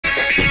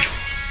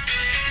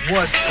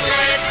What's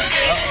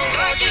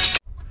going on?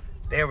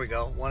 There we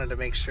go. Wanted to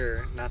make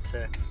sure not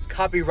to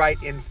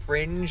copyright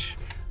infringe,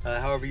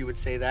 however you would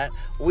say that.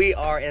 We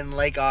are in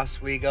Lake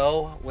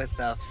Oswego with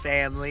the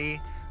family.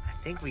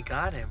 I think we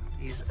got him.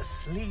 He's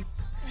asleep.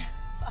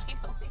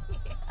 Finally.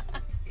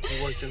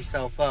 He worked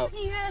himself up.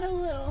 He had a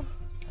little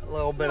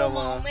bit of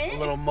a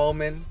little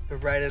moment,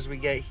 but right as we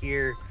get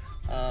here,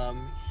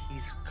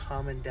 he's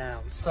calming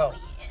down. So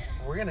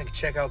we're gonna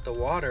check out the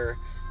water,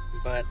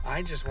 but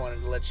I just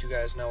wanted to let you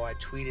guys know I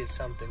tweeted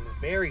something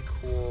very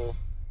cool.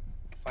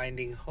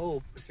 Finding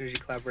Hope Synergy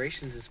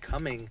Collaborations is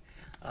coming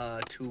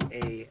to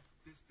a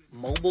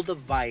mobile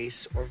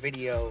device or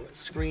video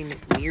screen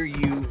near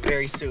you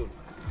very soon.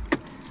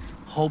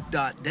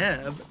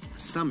 Hope.dev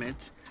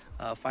Summit,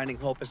 Finding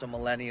Hope as a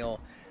Millennial,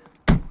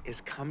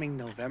 is coming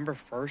November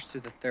 1st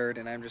through the 3rd,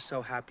 and I'm just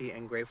so happy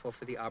and grateful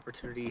for the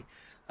opportunity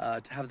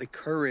to have the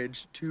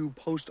courage to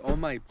post all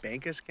my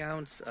bank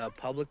accounts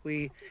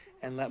publicly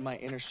and let my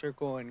inner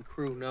circle and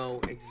crew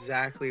know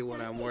exactly what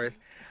I'm worth.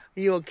 Are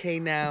you okay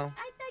now?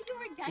 I thought you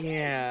were dying.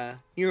 Yeah,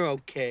 you're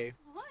okay.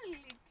 Holy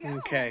cow.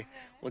 Okay,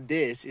 well,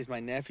 this is my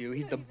nephew.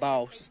 He's the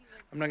boss.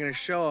 I'm not going to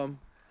show him,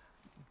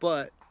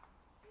 but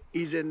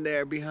he's in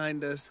there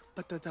behind us.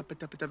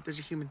 There's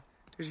a human.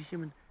 There's a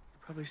human. You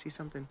probably see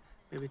something.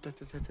 Maybe.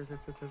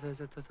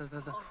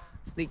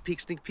 Sneak peek,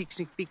 sneak peek,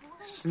 sneak peek.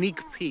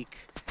 Sneak peek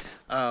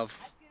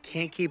of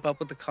Can't Keep Up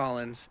with the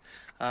Collins.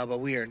 But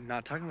we are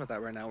not talking about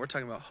that right now. We're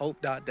talking about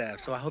Hope.dev.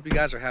 So I hope you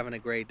guys are having a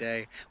great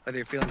day. Whether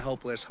you're feeling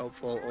hopeless,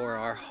 hopeful, or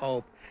are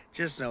hope,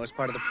 just know it's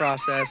part of the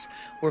process.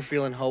 We're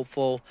feeling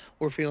hopeful.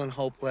 We're feeling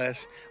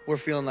hopeless. We're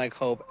feeling like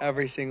hope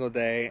every single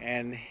day.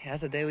 And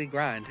that's a daily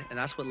grind. And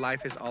that's what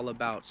life is all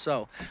about.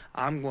 So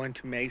I'm going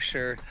to make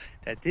sure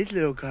that this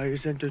little guy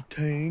is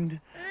entertained.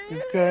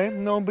 Okay?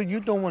 No, but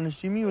you don't want to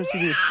see me. You want to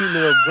see this cute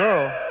little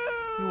girl.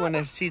 You want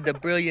to see the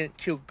brilliant,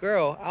 cute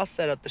girl. I'll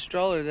set up the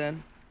stroller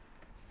then.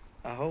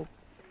 I hope.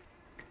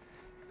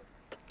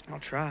 I'll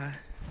try.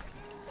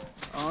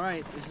 All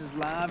right, this is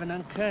live and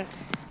uncut.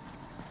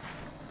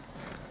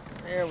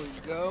 There we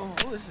go.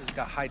 Oh, this has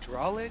got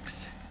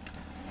hydraulics.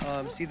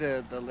 See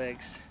the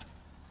legs.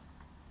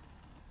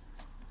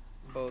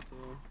 Both of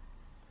them.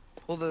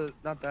 Pull the,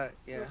 not that,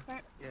 yeah.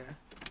 Yeah.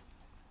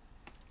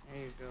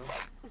 There you go.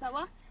 Is that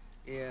locked?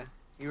 Yeah,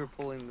 you were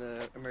pulling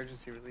the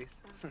emergency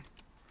release.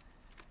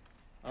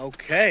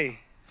 Okay,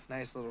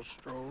 nice little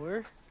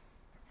stroller.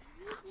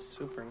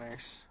 Super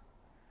nice.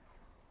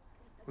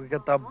 We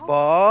got the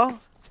ball.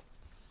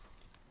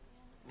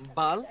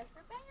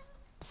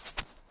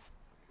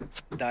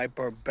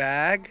 Diaper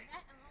bag.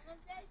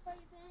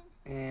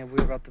 And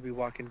we're about to be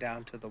walking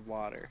down to the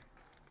water.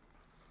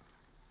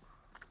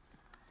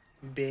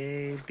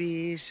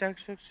 Baby shark,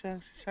 shark,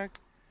 shark, shark.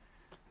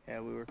 Yeah,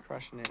 we were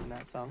crushing it in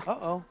that song.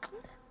 Uh-oh.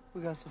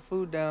 We got some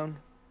food down.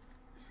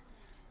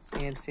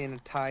 Hand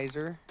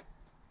sanitizer.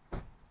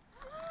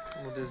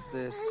 What is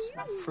this?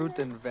 Fruit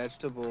and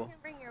vegetable.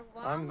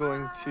 I'm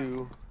going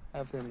to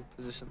have him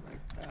positioned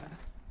like that.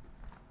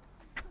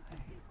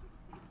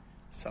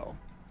 So,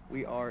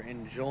 we are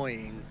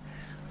enjoying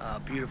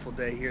a beautiful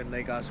day here in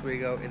Lake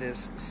Oswego. It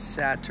is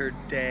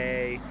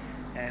Saturday,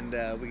 and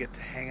we get to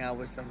hang out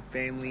with some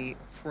family,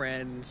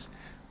 friends,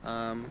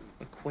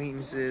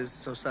 acquaintances.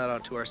 So shout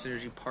out to our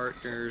Synergy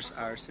partners,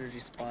 our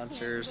Synergy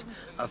sponsors,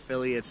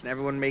 affiliates, and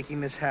everyone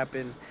making this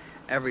happen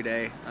every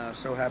day.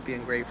 So happy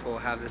and grateful to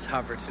have this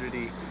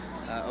opportunity.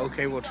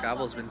 OK Will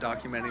Travel has been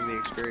documenting the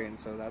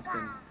experience, so that's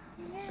been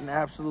an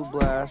absolute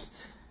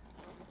blast.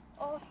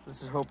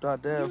 This is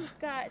Hope.dev. You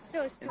got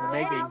so sweet.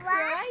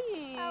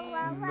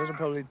 Crying. Those are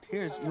probably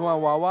tears. You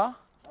want Wawa?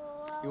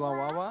 You want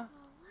Wawa?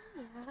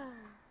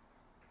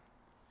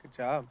 Good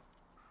job.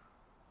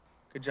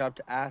 Good job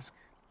to ask,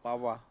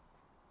 Wawa.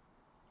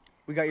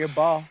 We got your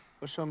ball.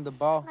 We'll show him the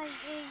ball.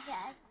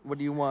 What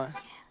do you want?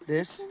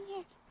 This?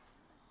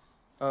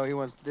 Oh, he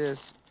wants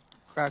this.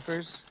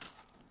 Crackers?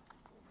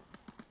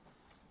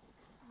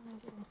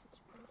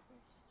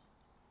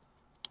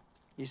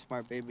 You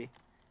smart baby.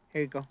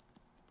 Here you go.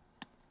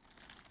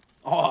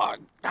 Oh,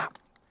 stop.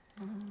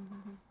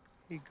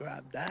 He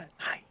grabbed that.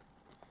 Hi.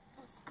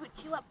 I'll scoot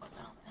you up a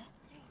little bit.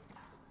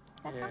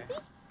 There you go. Is that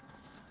comfy?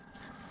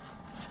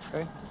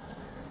 Okay.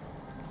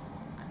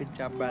 Good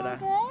job, brother.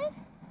 Good? Let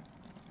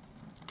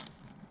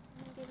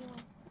me give you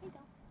one. There you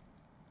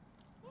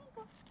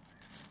go.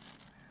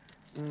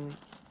 There you go.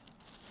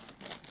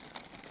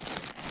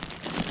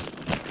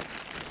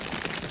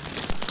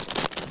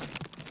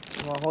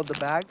 You want to hold the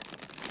bag?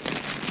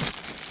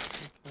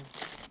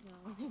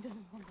 No, he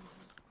doesn't want to.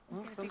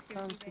 Well,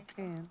 sometimes he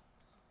can. 1,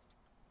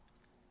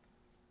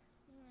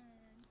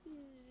 2,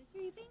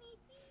 3, Benny,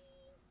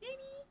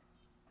 Benny.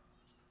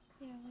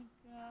 There we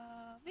go,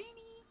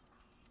 Benny.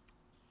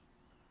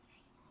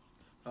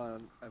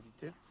 Of you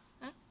too?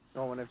 Huh? You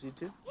want one of you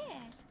too?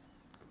 Yeah.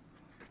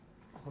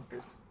 Hold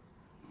this.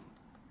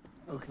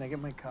 Oh, can I get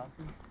my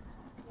coffee?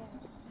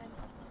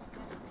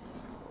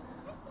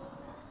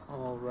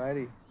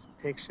 Alrighty, it's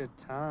picture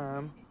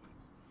time.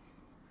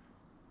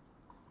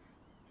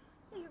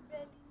 Your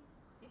belly.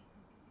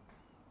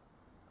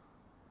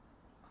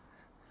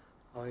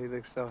 Oh, he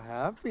looks so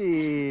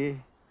happy.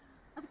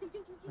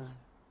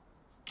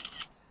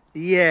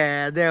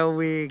 Yeah, there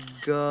we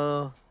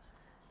go.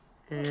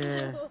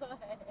 Yeah.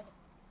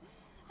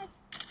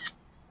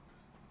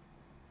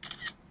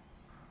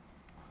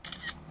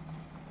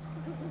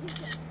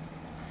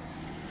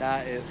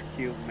 That is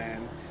cute,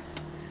 man.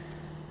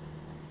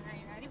 Are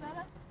you ready,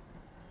 Bubba?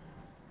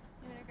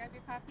 You wanna grab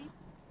your coffee?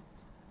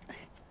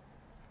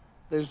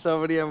 There's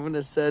somebody I'm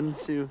gonna send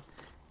to.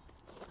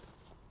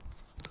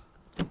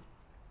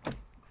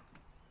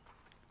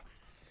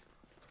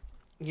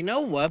 You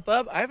know what,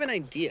 Bub? I have an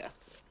idea.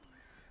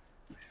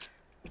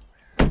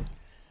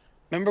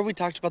 Remember we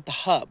talked about the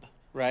hub,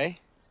 right?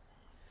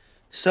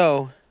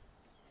 So,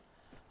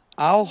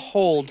 I'll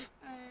hold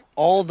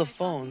all the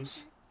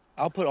phones.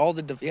 I'll put all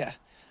the, yeah.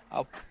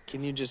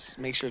 Can you just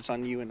make sure it's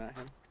on you and not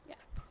him? Yeah.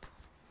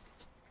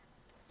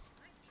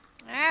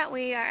 Alright,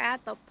 we are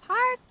at the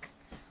park.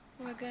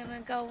 We're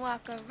gonna go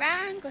walk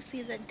around, go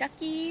see the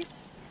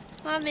duckies.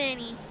 How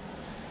many?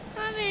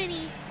 How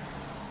many?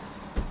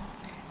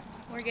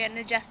 We're getting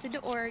adjusted to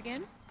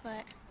Oregon,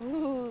 but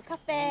ooh,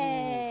 coffee.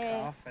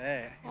 Ooh, coffee.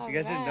 If you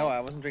guys didn't know, Alright.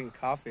 I wasn't drinking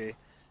coffee,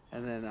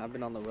 and then I've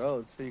been on the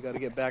road, so you got to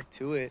get back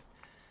to it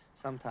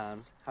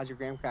sometimes. How's your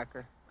graham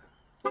cracker?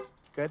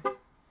 Good?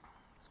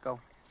 Let's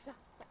go.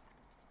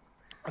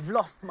 I've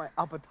lost my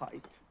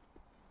appetite.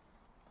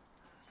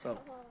 So,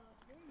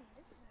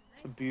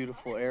 it's a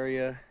beautiful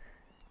area.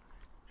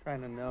 Trying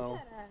to know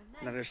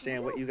and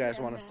understand what you guys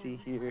want to see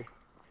here.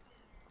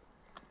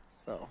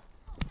 So,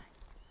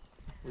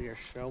 we are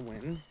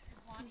showing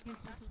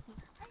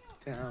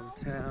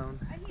downtown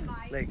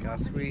Lake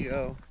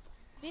Oswego.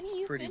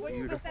 Pretty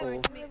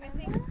beautiful.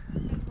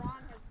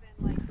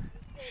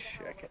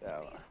 Check it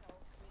out.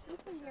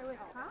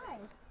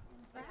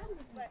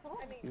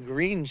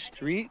 Green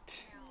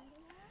Street.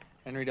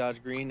 Henry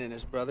Dodge Green and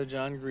his brother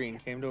John Green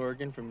came to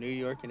Oregon from New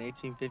York in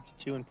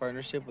 1852 in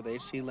partnership with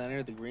H.C.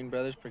 Leonard. The Green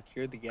brothers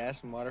procured the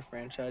gas and water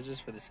franchises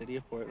for the city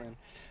of Portland.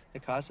 The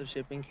cost of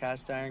shipping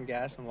cast iron,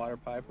 gas, and water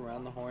pipe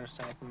around the Horn of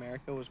South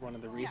America was one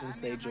of the reasons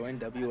they joined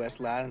W.S.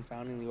 Ladd in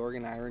founding the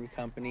Oregon Iron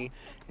Company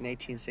in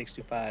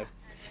 1865.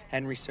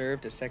 Henry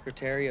served as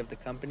secretary of the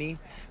company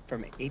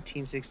from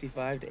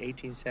 1865 to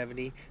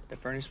 1870. The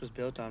furnace was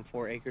built on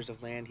 4 acres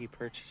of land he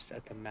purchased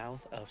at the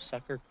mouth of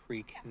Sucker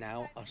Creek,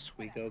 now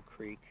Oswego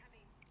Creek.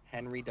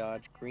 Henry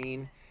Dodge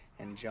Green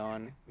and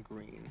John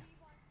Green.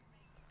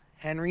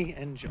 Henry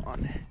and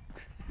John.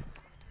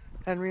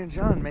 Henry and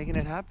John making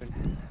it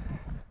happen.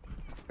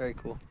 Very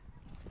cool.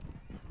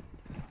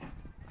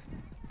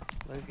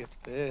 Look at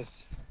this.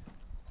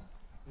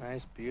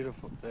 Nice,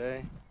 beautiful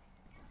day.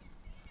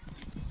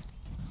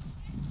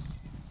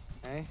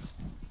 Hey?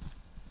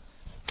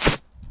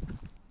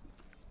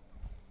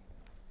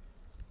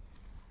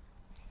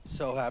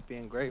 So happy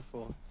and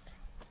grateful.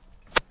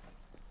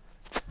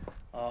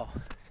 Oh,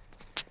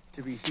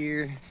 to be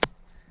here.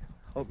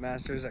 Hope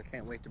Masters, I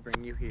can't wait to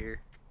bring you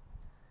here.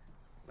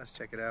 Let's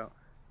check it out.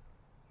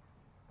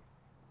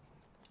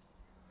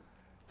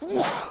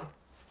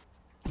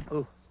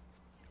 Oh.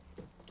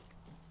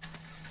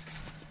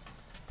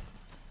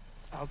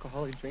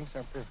 Alcoholic drinks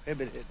are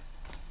prohibited.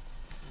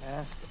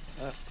 Mask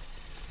up.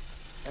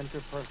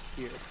 Enter park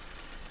here.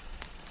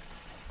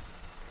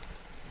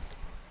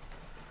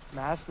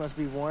 Masks must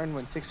be worn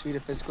when 6 feet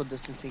of physical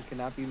distancing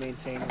cannot be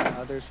maintained with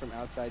others from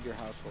outside your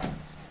household.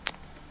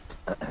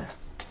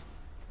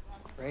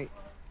 Great.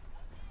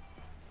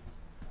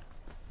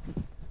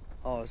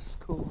 Oh, this is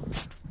cool.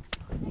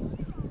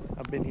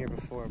 I've been here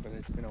before, but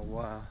it's been a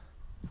while.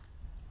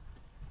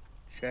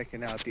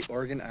 Checking out the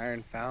Oregon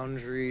Iron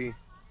Foundry.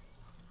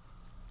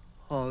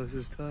 Oh, this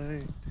is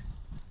tight.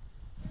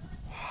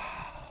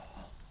 Wow.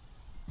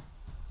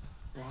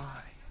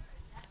 Why?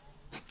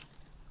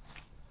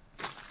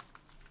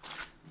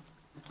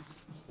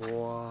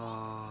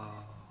 Wow.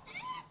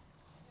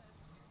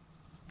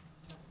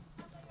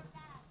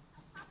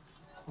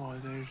 Oh,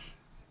 there's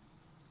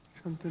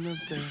something up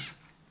there.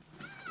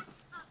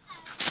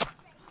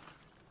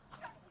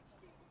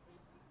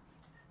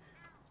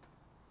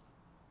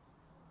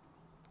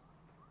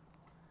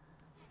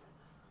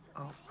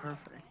 Oh,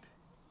 perfect.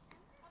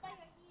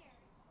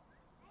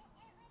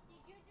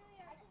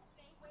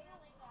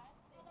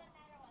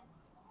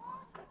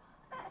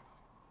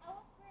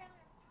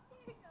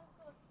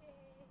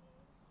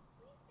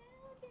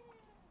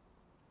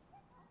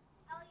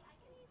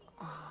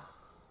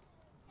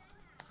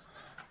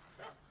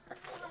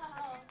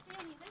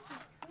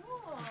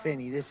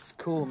 Benny, this is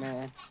cool,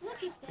 man.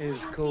 This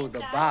is cool.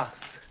 The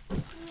boss.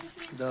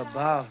 The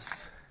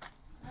boss.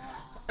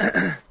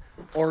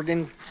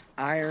 Oregon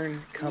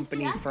Iron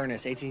Company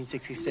Furnace,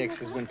 1866,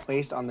 has been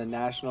placed on the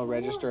National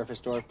Register of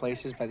Historic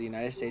Places by the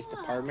United States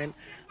Department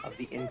of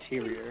the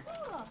Interior.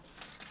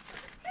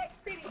 That's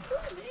pretty cool,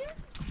 man.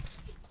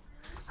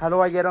 How do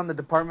I get on the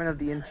Department of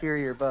the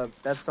Interior, bub?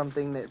 That's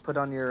something that put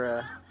on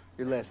your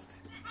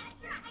list.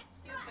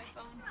 Here's my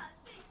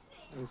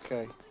phone.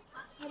 Okay.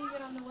 How do you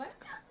get on the what?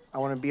 I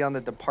want to be on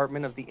the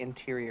Department of the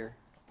Interior.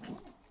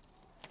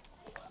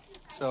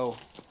 So,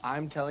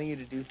 I'm telling you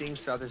to do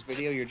things throughout this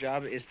video. Your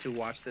job is to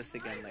watch this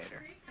again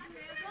later.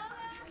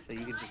 So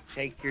you can just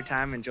take your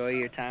time, enjoy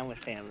your time with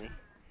family,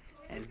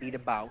 and be the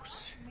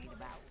boss.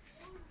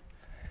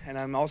 And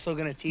I'm also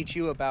going to teach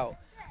you about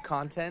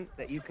content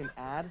that you can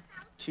add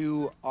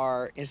to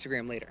our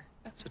Instagram later.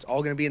 So it's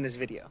all going to be in this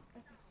video.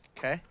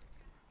 Okay?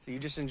 So you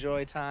just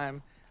enjoy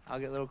time. I'll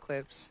get little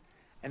clips.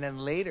 And then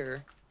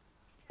later,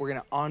 we're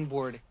going to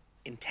onboard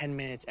in 10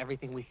 minutes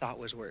everything we thought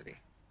was worthy.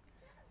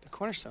 The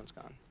cornerstone's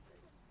gone.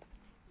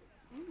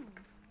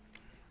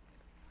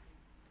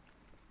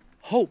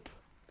 Hope.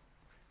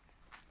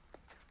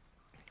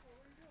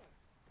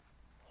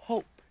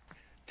 Hope.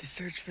 The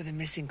search for the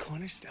missing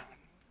cornerstone.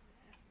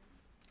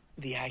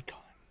 The icon.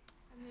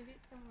 Maybe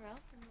it's somewhere else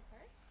in the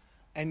park?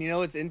 And you know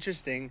what's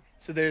interesting?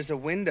 So there's a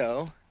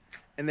window,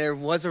 and there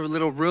was a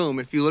little room.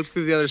 If you look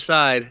through the other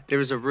side, there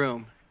was a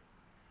room.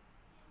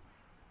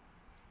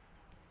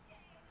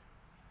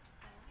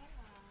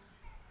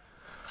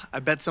 I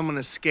bet someone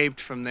escaped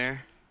from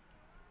there.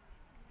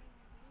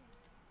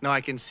 No,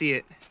 I can see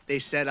it. They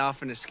set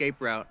off an escape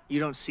route. You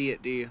don't see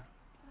it, do you?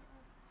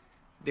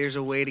 There's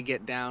a way to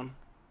get down.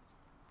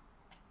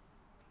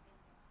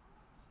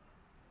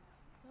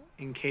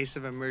 In case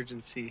of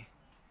emergency.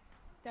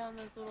 Down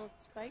those little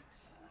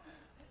spikes?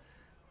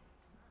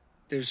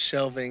 There's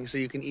shelving, so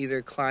you can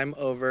either climb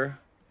over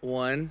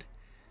one,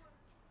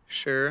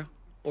 sure,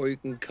 or you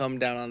can come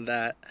down on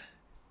that.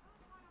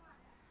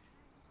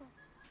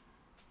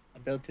 A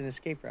built-in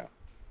escape route.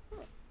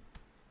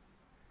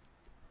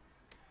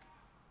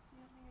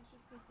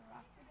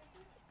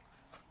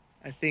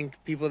 I think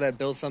people that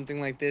build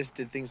something like this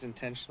did things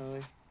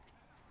intentionally.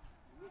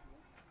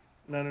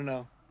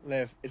 No.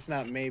 Liv, it's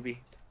not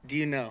maybe. Do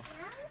you know?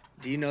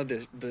 Do you know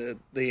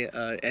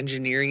the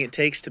engineering it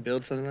takes to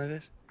build something like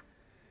this?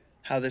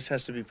 How this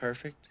has to be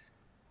perfect?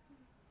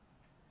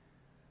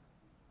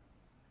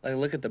 Like,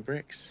 look at the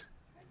bricks.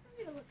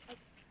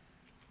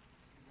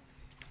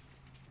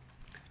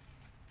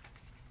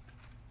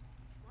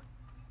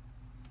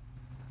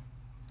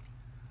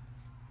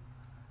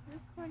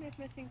 This corner's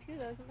missing too,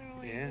 though. Isn't there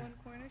only one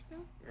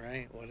cornerstone?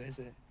 Right, what is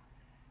it?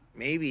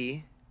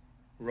 Maybe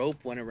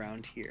rope went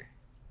around here.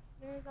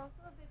 There's also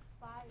a big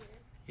fire.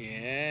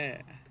 Yeah.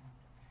 Did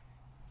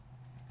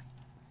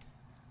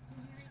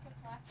you read the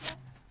plaque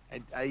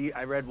yet?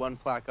 I read one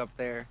plaque up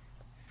there.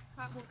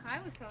 Well, Kai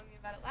was telling me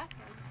about it last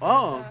time.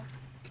 Oh. There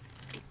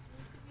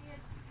used to be a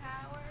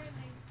tower and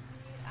they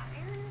made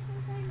iron or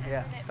something.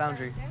 Yeah, and then it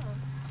foundry. burned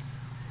down.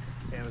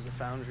 Yeah, it was a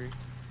foundry.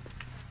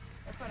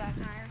 That's what an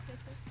iron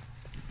fist is.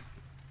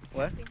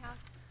 What? Westinghouse.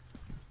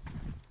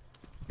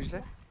 What'd you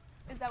say?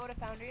 Is that what a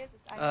foundry is?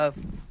 It's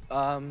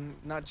iron.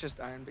 Not just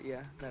iron, but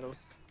yeah, metals.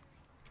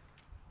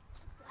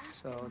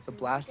 So the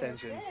blast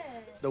engine,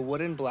 the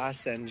wooden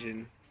blast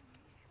engine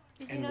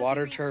and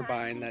water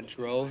turbine that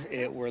drove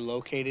it were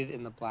located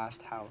in the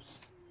blast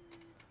house.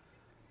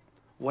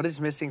 What is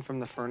missing from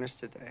the furnace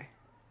today?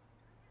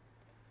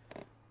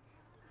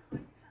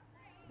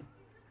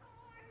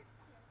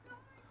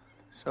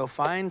 So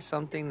find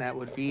something that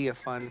would be a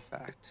fun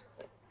fact.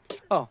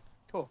 Oh,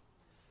 cool.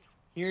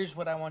 Here's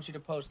what I want you to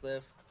post,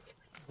 Liv.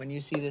 When you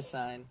see this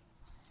sign,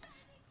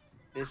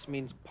 this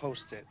means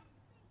post it.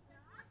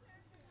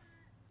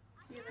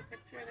 Do you have a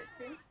picture of it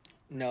too?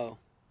 No.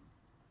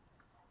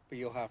 But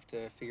you'll have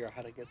to figure out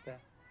how to get that.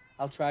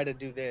 I'll try to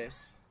do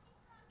this.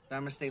 But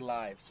I'm going to stay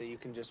live, so you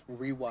can just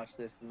rewatch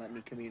this and let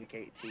me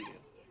communicate to you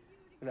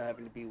without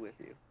having to be with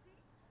you.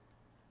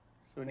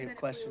 So when you have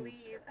questions... If we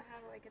leave, how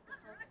do I get the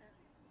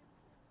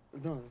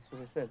content? No, that's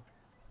what I said.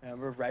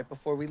 Remember, right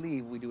before we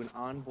leave, we do an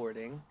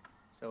onboarding.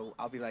 So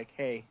I'll be like,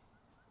 hey,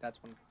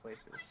 that's one of the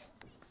places.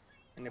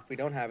 And if we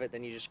don't have it,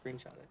 then you just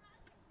screenshot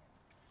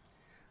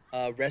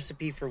it.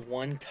 Recipe for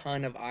 1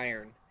 ton of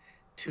iron.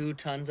 2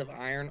 tons of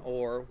iron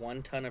ore,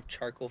 1 ton of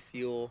charcoal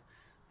fuel,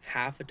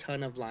 half a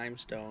ton of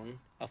limestone,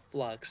 a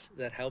flux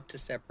that help to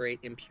separate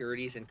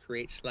impurities and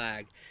create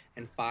slag,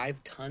 and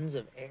 5 tons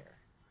of air.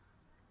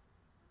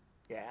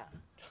 Yeah,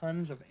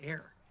 tons of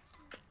air.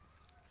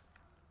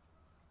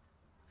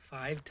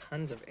 5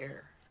 tons of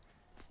air.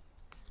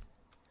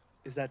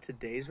 Is that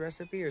today's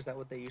recipe, or is that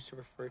what they used to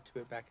refer to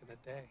it back in the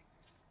day?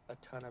 A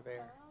ton of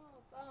air.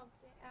 Oh, bump.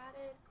 They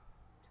added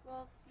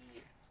 12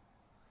 feet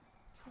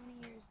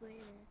 20 years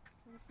later.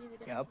 Can you see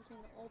the difference between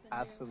the old and new?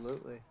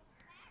 Absolutely.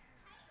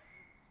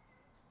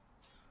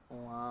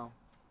 Wow.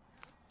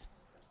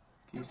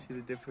 Do you see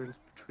the difference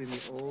between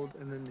the old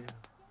and the new?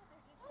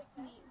 That's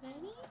neat,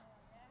 Benny.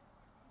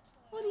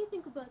 What do you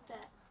think about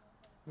that?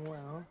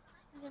 Well,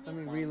 let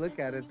me relook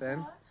at it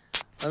then.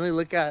 Let me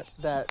look at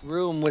that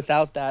room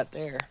without that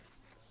there.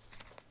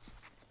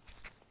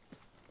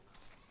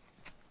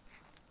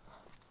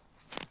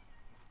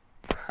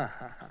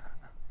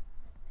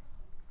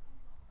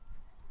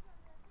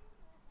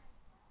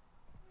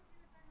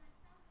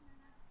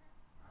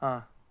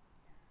 Huh.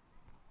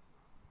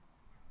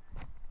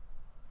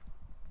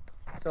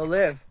 So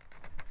Liv,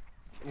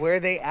 where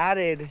they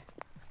added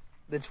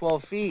the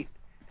 12 feet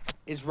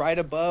is right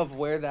above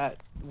where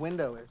that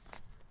window is.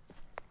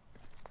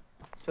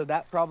 So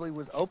that probably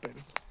was open.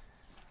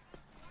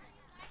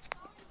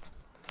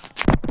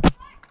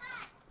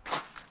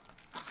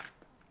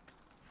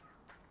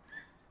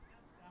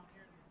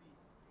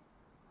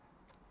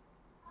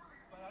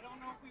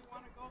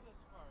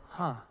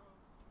 Huh.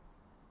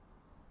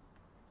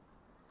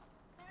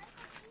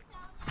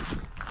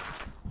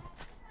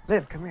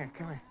 Liv, come here,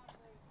 come here.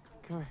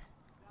 Come here.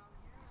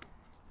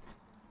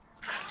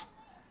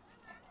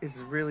 It's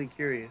really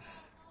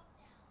curious.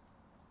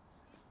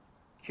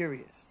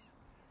 Curious.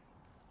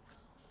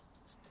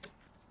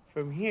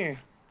 From here,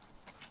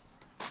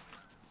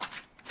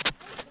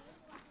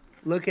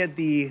 look at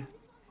the,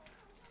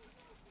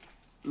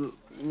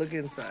 look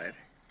inside.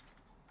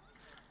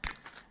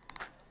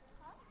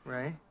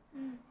 Right?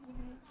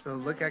 So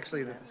look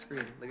actually at the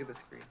screen. Look at the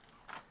screen.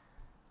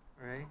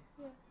 Right?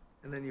 Yeah.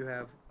 And then you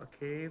have a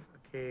cave,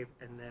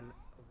 and then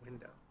a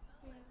window.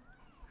 Yeah.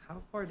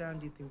 How far down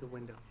do you think the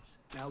window is?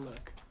 Now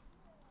look.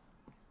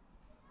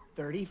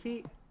 30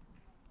 feet?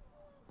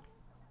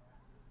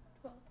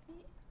 12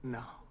 feet?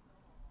 No.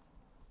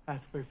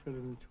 That's way further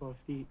than 12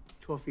 feet.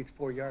 12 feet's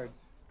 4 yards.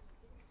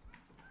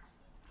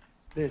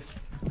 This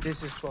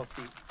is 12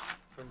 feet.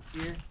 From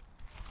here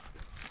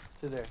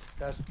to there.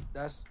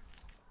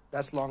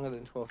 That's longer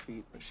than 12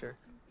 feet, for sure.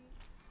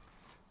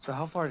 So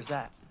how far is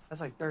that? That's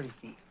like 30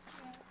 feet.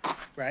 Yeah.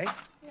 Right?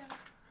 Yeah.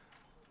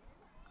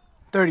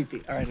 30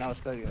 feet. All right, now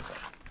let's go to the other side.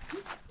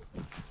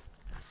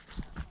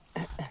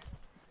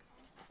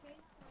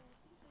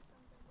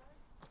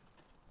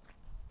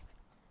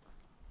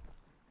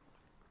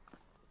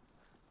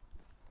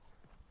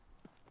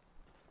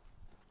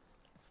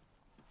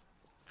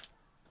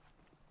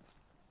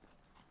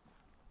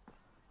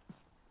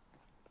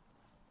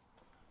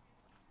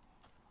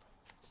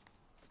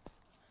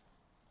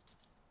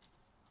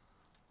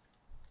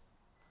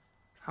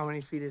 How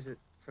many feet is it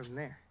from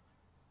there?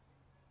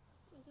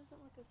 It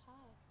doesn't look as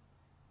high.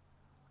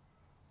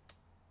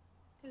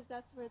 Because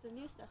that's where the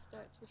new stuff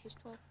starts, which is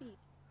 12 feet.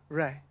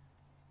 Right.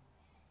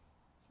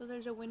 So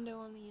there's a window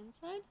on the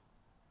inside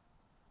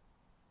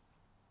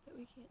that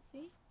we can't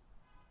see?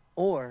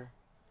 Or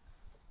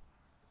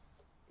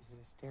is it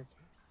a staircase?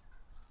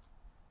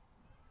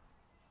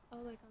 Oh,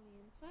 like on the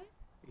inside?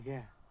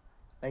 Yeah.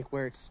 Like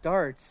where it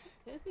starts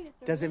Could be.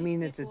 It's a doesn't really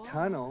mean thick it's a wall.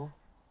 tunnel.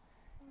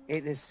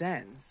 It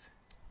ascends.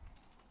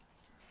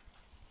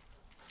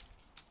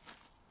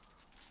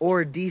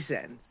 Or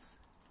descends.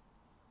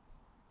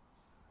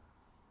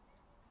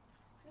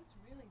 It's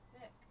really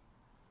thick.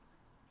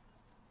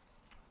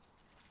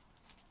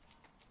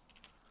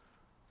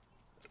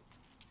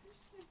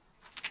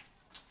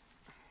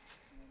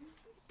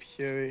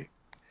 Pure.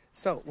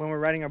 So when we're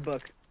writing our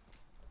book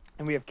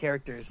and we have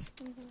characters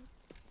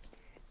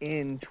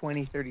in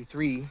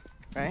 2033,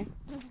 right?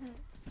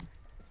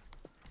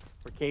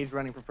 Where Cade's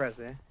running for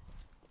president.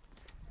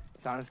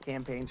 He's on his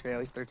campaign trail.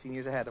 He's 13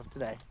 years ahead of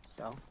today.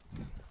 So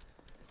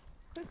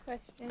Quick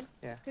question.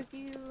 Yeah. Because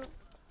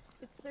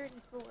it's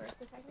 34,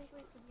 so technically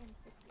it could be in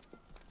 6 years.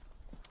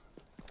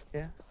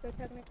 Yeah. So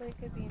technically it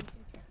could be in 2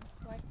 terms.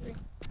 Why 3?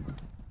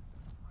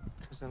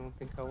 Because I don't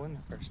think I'll win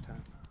the first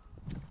time.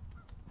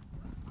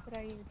 But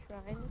are you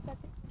trying the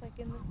second, like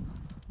in the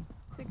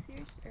 6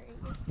 years or 8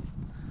 years?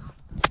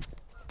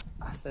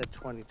 I said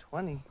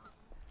 2020.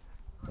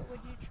 But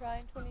would you try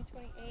in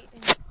 2028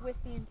 and with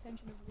the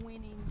intention of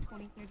winning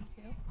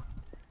 2032?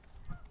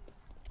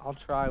 I'll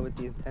try with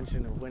the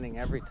intention of winning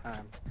every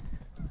time.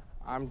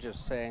 I'm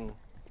just saying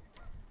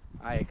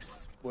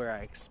where I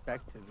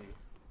expect to be.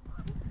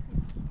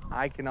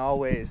 I can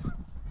always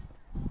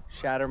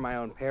shatter my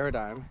own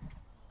paradigm,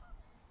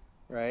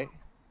 right?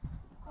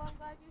 Well, I'm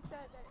glad you said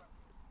that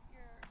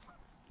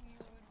you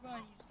would run,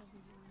 you still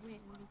think you would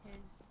win,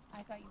 because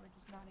I thought you were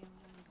just not even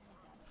willing to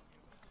look at it.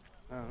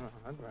 I don't know.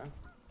 I'd run.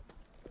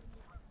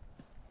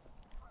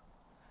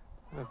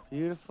 What a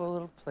beautiful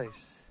little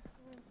place. I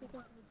want to go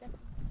to the Duckies.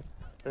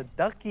 The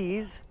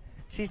Duckies?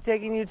 She's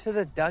taking you to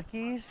the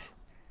Duckies?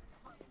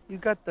 You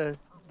got the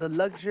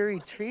luxury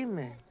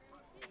treatment.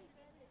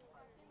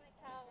 Like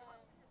how he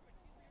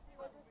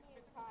was with me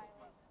and Kai,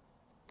 like,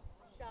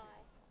 shy.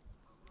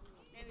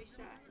 Maybe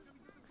shy.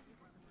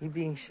 You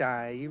being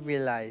shy. You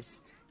realize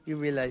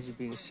you're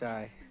being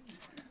shy.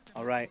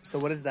 All right. So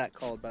what is that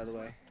called, by the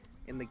way,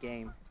 in the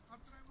game?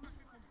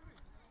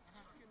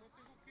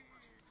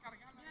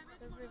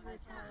 The river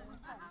tower.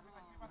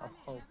 Of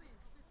hope.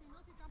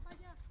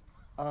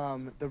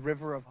 The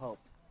River of Hope.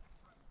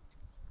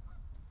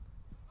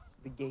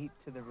 The gate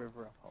to the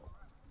River of Hope.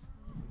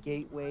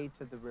 Gateway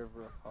to the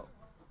River of Hope.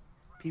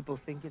 People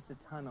think it's a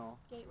tunnel.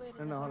 Gateway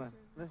to No, the hold river. on.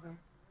 Listen.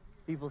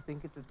 People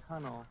think it's a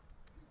tunnel.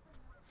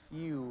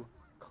 Few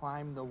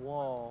climb the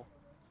wall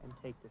and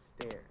take the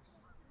stairs.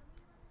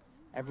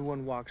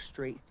 Everyone walks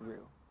straight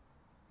through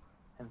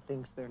and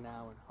thinks they're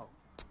now in hope.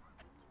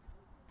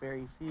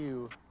 Very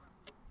few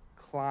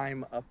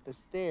climb up the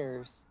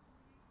stairs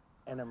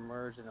and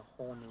emerge in a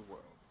whole new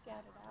world.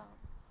 Scout it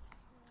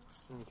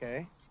out.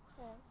 Okay?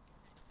 Yeah.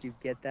 Do you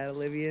get that,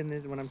 Olivia,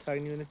 when I'm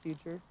talking to you in the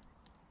future?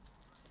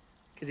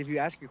 Because if you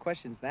ask your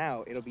questions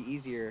now, it'll be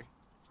easier.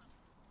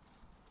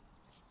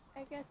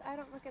 I guess I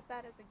don't look at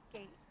that as a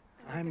gate.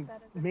 I look I'm at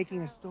that as a making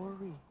a tower.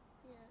 story.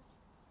 Yeah.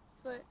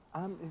 But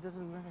It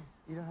doesn't matter.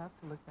 You don't have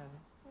to look at it.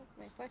 that's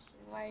my question.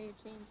 Why are you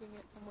changing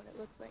it from what it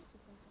looks like to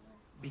something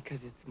else?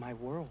 Because it's my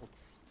world.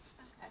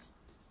 Okay.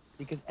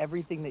 Because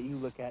everything that you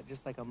look at,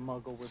 just like a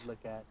muggle would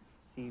look at,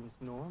 seems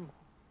normal.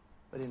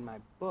 But in my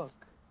book,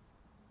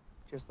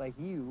 just like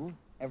you,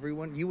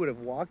 everyone, you would have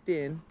walked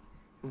in,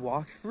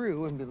 walked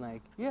through, and been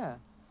like, yeah,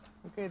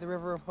 okay, the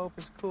River of Hope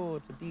is cool.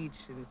 It's a beach,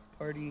 and it's a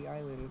party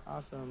island,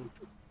 awesome.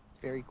 It's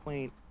very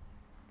quaint.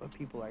 But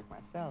people like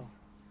myself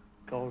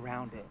go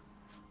around it,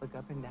 look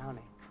up and down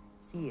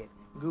it, see it,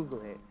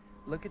 Google it,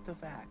 look at the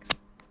facts,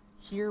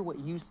 hear what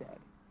you said.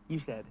 You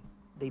said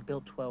they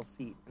built 12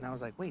 feet. And I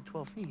was like, wait,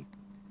 12 feet?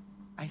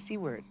 I see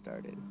where it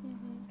started.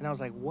 Mm-hmm. And I was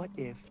like, what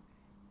if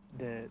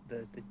the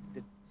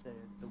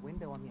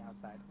window on the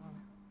outside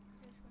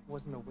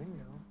wasn't a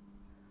window?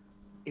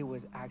 It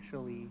was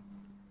actually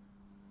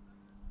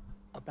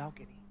a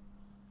balcony.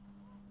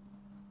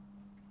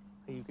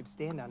 That you could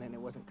stand on it and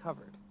it wasn't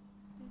covered.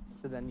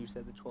 So then you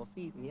said the 12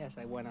 feet, and yes,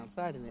 I went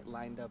outside and it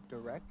lined up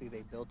directly.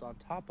 They built on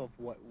top of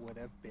what would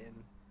have been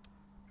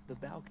the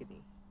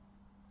balcony.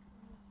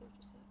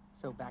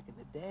 So back in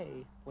the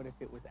day, what if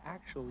it was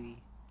actually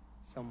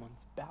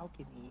someone's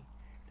balcony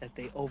that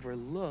they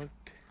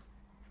overlooked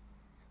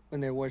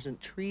when there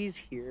wasn't trees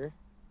here?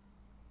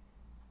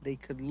 They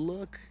could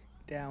look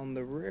down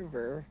the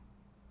river,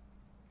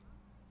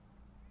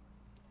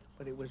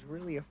 but it was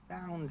really a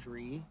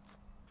foundry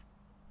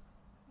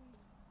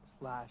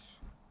slash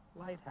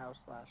lighthouse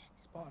slash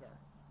spotter.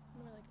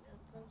 More like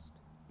an outpost.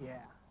 Yeah.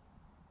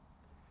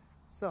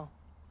 So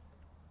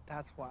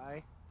that's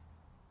why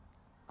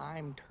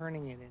I'm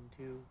turning it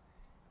into,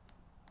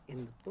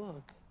 in the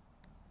book,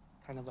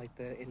 kind of like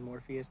in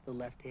Morpheus, the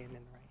left hand and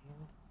the right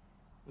hand.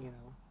 You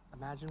know,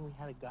 imagine we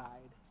had a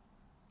guide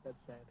that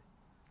said,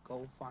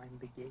 go find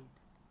the gate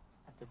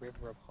at the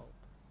River of Hope.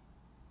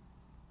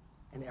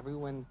 And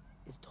everyone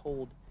is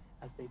told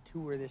as they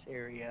tour this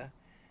area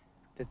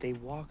that they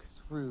walk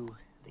through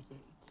the gate.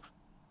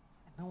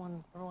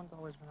 And everyone's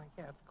always been like,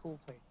 yeah, it's a cool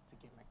place,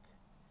 it's a gimmick.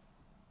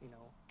 You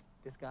know,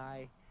 this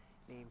guy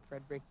named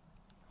Frederick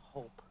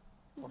Hope,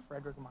 or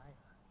Frederick Meyer,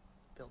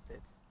 built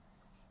it.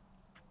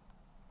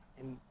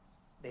 And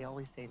they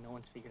always say no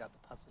one's figured out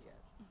the puzzle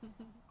yet.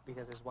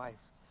 Because his wife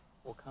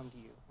will come to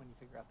you when you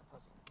figure out the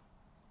puzzle.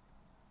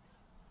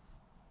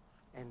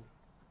 And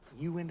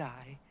you and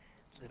I,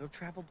 little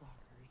travel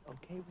bloggers,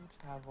 okay, we'll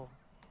travel,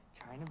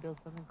 trying to build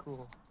something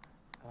cool.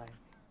 Like,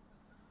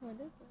 What is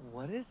it?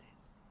 what is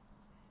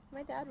it?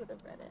 My dad would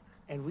have read it.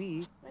 And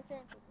we My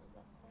parents would have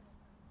read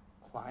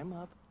it. climb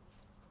up,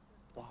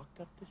 walked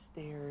up the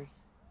stairs,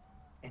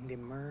 and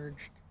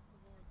emerged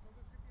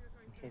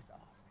in his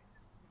office,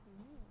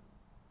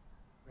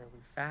 where we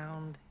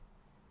found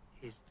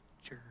his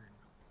journal.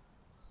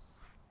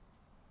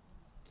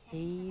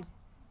 Cade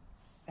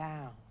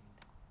found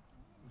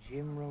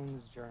Jim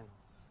Rohn's journals,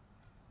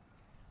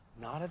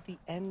 not at the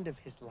end of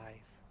his life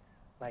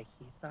like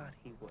he thought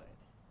he would,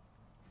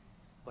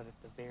 but at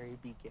the very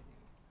beginning,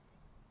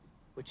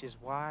 which is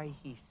why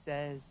he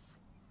says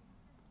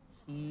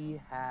he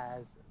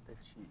has the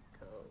cheat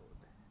code.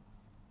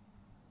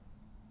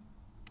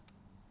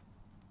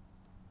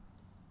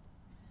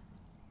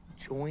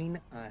 Join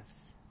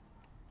us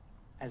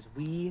as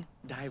we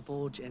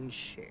divulge and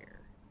share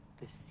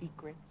the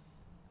secrets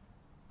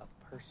of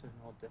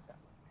personal development.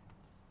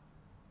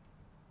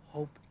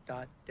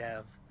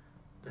 Hope.dev,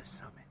 the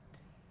summit.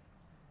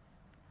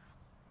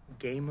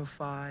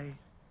 Gamify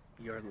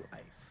your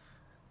life.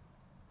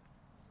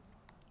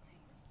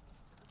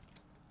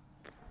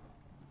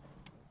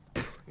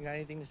 You got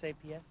anything to say,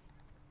 PS?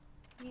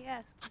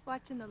 Yes, keep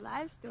watching the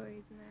live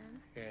stories,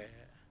 man. Yeah.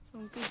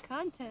 Some good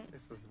content.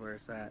 This is where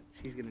it's at.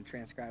 She's going to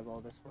transcribe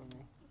all this for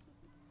me.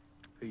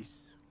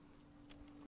 Peace.